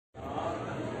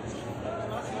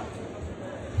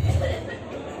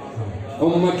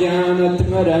Om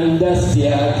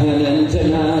Jnanatimirandasya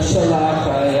Jnananjana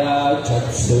Shalakaya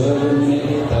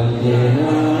Chaksuritam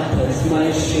Yena Tasmai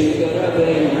Shri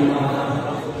Gurave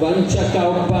Namah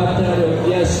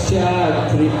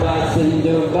Vanchakalpatarubhyascha Kripa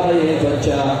Sindhu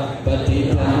Vayevacha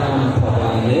Patitanam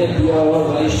Pavanebhyo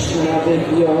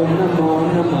Vaishnavebhyo Namo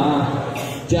Namah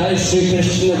Jai Shri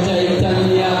Krishna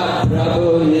Chaitanya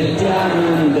Prabhu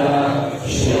Nityananda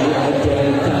Shri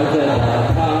Advaita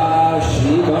Gadadhar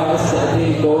Shri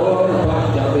Vasadi Gaur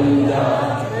Bhaktavinda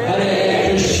Hare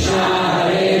Krishna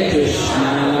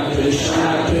Krishna Krishna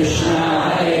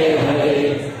Hare Hare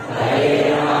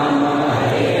Hare Rama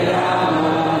Rama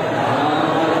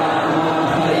Rama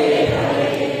Hare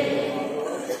Hare.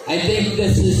 I think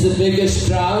this is the biggest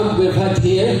crowd we've had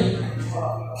here.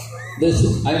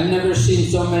 I've never seen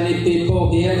so many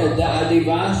people here at the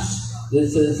Adhivas.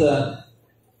 This is a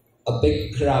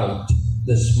big crowd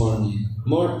this morning.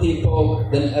 More people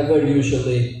than ever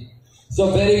usually. So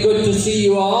very good to see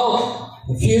you all.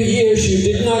 A few years you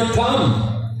did not come.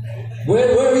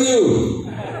 Where were you?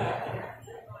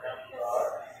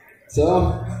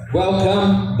 So,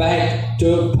 welcome back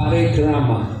to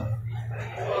Parikrama.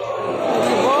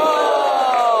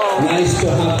 Nice to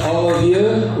have all of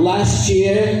you. Last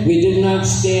year we did not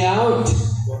stay out,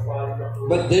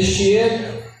 but this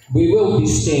year we will be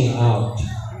staying out.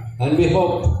 And we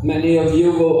hope many of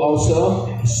you will also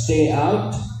stay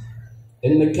out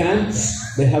in the camps.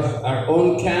 We have our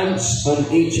own camps on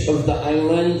each of the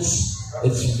islands.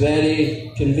 It's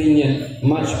very convenient,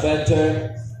 much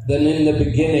better than in the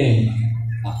beginning.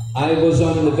 I was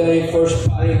on the very first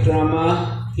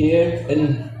Parikrama here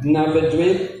in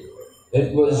Navadvip.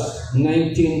 It was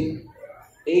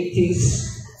 1980s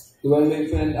when we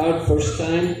went out first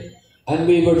time, and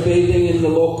we were bathing in the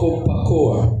local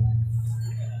pakor.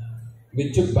 We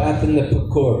took bath in the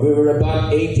pakor. We were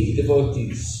about 80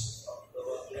 devotees.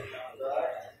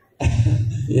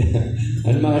 Yeah,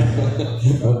 and my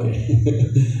okay.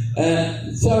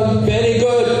 So very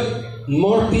good.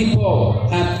 More people,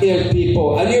 happier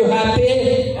people. Are you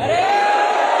happy?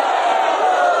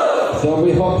 So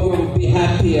we hope you'll be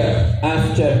happier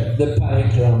after the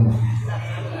Parikrama.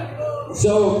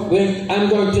 So I'm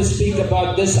going to speak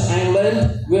about this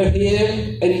island. We're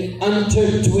here in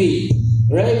Navadvip,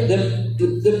 right?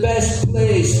 The best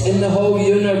place in the whole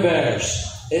universe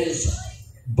is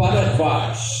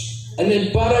Bharatvarsh. And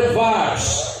in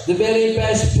Bharatvarsh, the very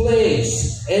best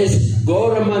place is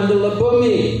Gauramandala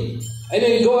Bhumi. And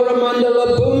in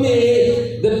Gauramandala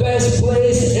Bhumi, the best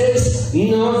place is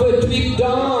Navadvip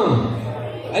Dham.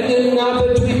 And in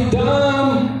Navadvip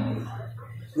Dham,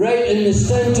 right in the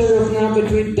center of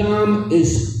Navadvip Dham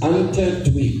is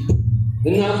Antardvip.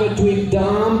 The Navadvip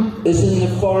Dham is in the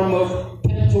form of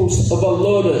petals of a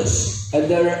lotus. And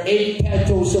there are 8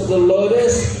 petals of the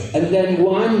lotus, and then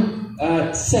one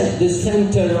the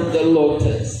center of the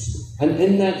lotus. And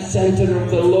in that center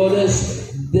of the lotus,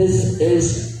 this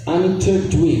is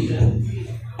Antardvip.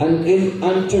 And in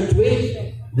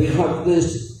Antardvip, we have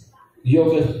this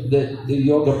yoga, the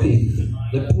yoga peak,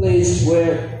 the place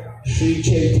where Sri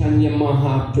Chaitanya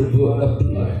Mahaprabhu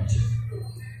appeared.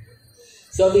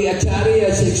 So the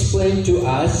Acharyas explained to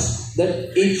us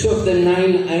that each of the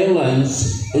 9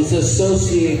 islands is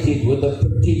associated with a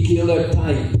particular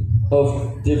type of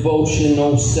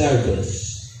devotional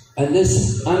service. And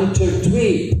this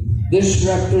Antardvip, this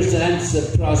represents the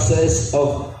process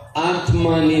of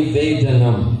Atmani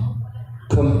Vedanam,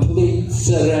 complete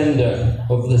surrender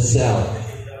of the self.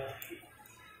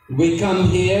 We come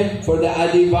here for the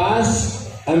Adhivas,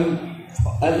 and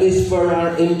at least for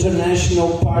our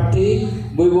international party,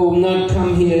 we will not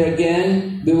come here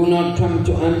again. We will not come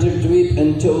to Antardvip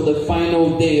until the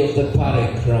final day of the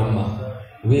Parikrama.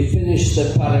 We finish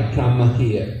the Parikrama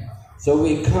here. So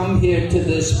we come here to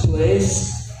this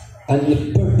place, and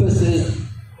the purpose is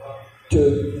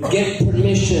to get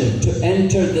permission to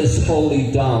enter this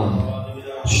holy Dham.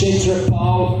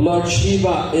 Kshetrapal, Lord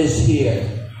Shiva is here,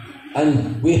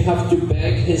 and we have to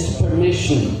beg his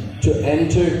permission to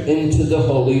enter into the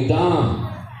holy Dham.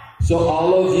 So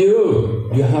all of you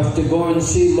have to go and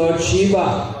see Lord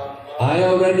Shiva. I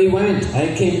already went. I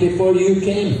came before you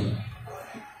came.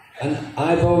 And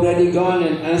I've already gone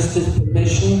and asked his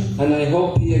permission, and I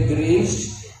hope he agrees.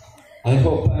 I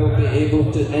hope I will be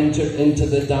able to enter into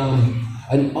the Dham.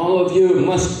 And all of you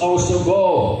must also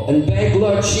go and beg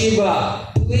Lord Shiva,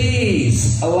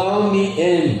 please allow me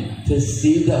in to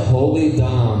see the holy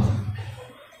Dham.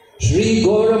 Sri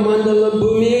Gauramandala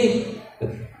Bhumi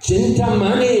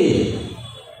Chintamani.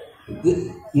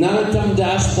 Narottam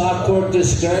Das Thakur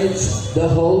describes the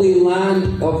holy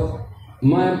land of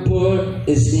Mayapur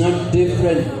is not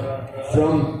different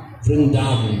from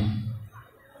Vrindavan.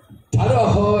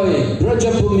 Tarahoy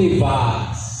Brajabhumi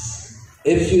Vas.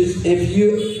 If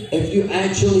you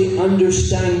actually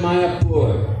understand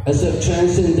Mayapur as a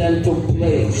transcendental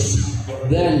place,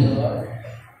 then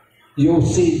you'll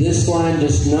see this land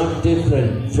is not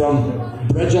different from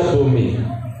Brajabhumi,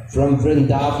 from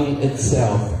Vrindavan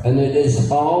itself, and it is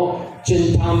all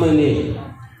Chintamani.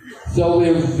 So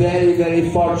we're very, very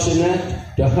fortunate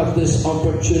to have this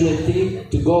opportunity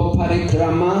to go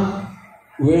Parikrama.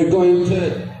 We're going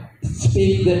to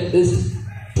speak that this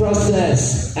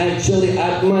process, actually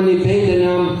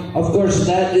Atmanivedanam, of course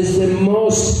that is the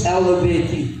most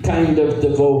elevated kind of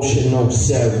devotional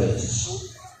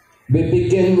service. We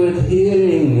begin with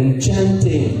hearing and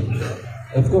chanting.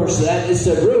 Of course that is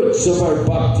the roots of our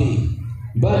bhakti.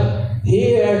 But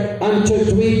here,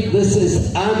 Navadvip, this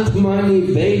is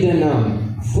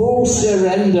Atmanivedanam, full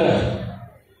surrender.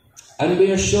 And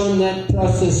we are shown that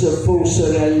process of full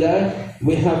surrender.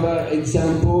 We have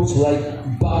examples like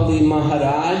Bali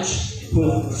Maharaj,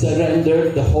 who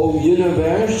surrendered the whole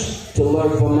universe to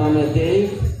Lord Vamanadev.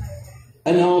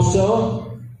 And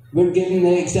also, we're given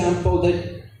the example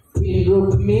that Queen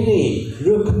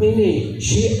Rukmini,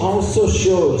 she also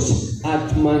shows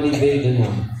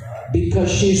Atmanivedanam,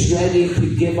 because she's ready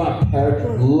to give up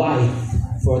her life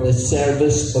for the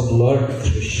service of Lord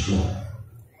Krishna.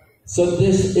 So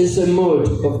this is a mode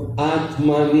of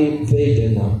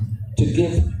Atmanivedanam, to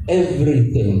give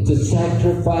everything, to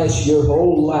sacrifice your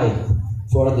whole life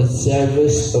for the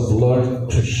service of Lord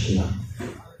Krishna.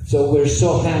 So we're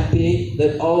so happy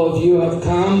that all of you have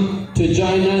come to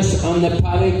join us on the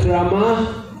Parikrama,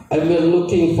 and we're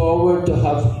looking forward to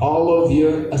have all of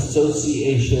your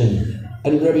association.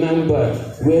 And remember,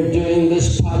 we're doing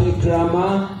this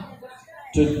Parikrama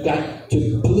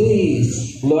to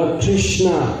please Lord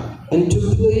Krishna and to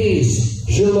please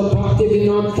Srila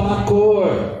Bhaktivinoda Thakur,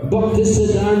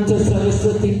 Bhaktisiddhanta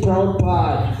Saraswati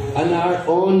Prabhupada, and our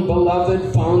own beloved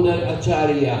founder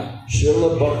Acharya,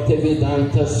 Srila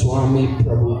Bhaktivedanta Swami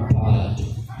Prabhupada,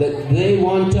 that they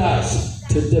want us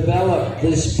to develop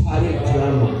this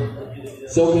Parikrama.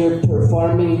 So we're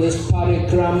performing this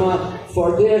Parikrama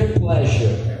for their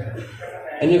pleasure.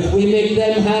 And if we make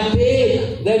them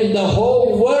happy, then the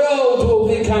whole world will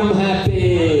become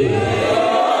happy.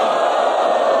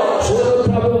 Srila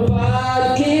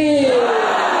Prabhupada ki.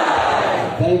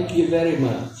 Thank you very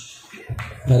much.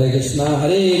 Hare Krishna,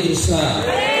 Hare Krishna.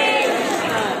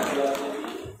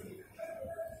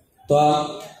 তো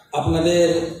আপনাদের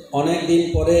অনেক দিন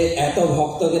পরে এত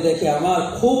ভক্তকে দেখে আমার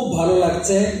খুব ভালো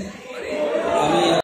লাগছে। আমি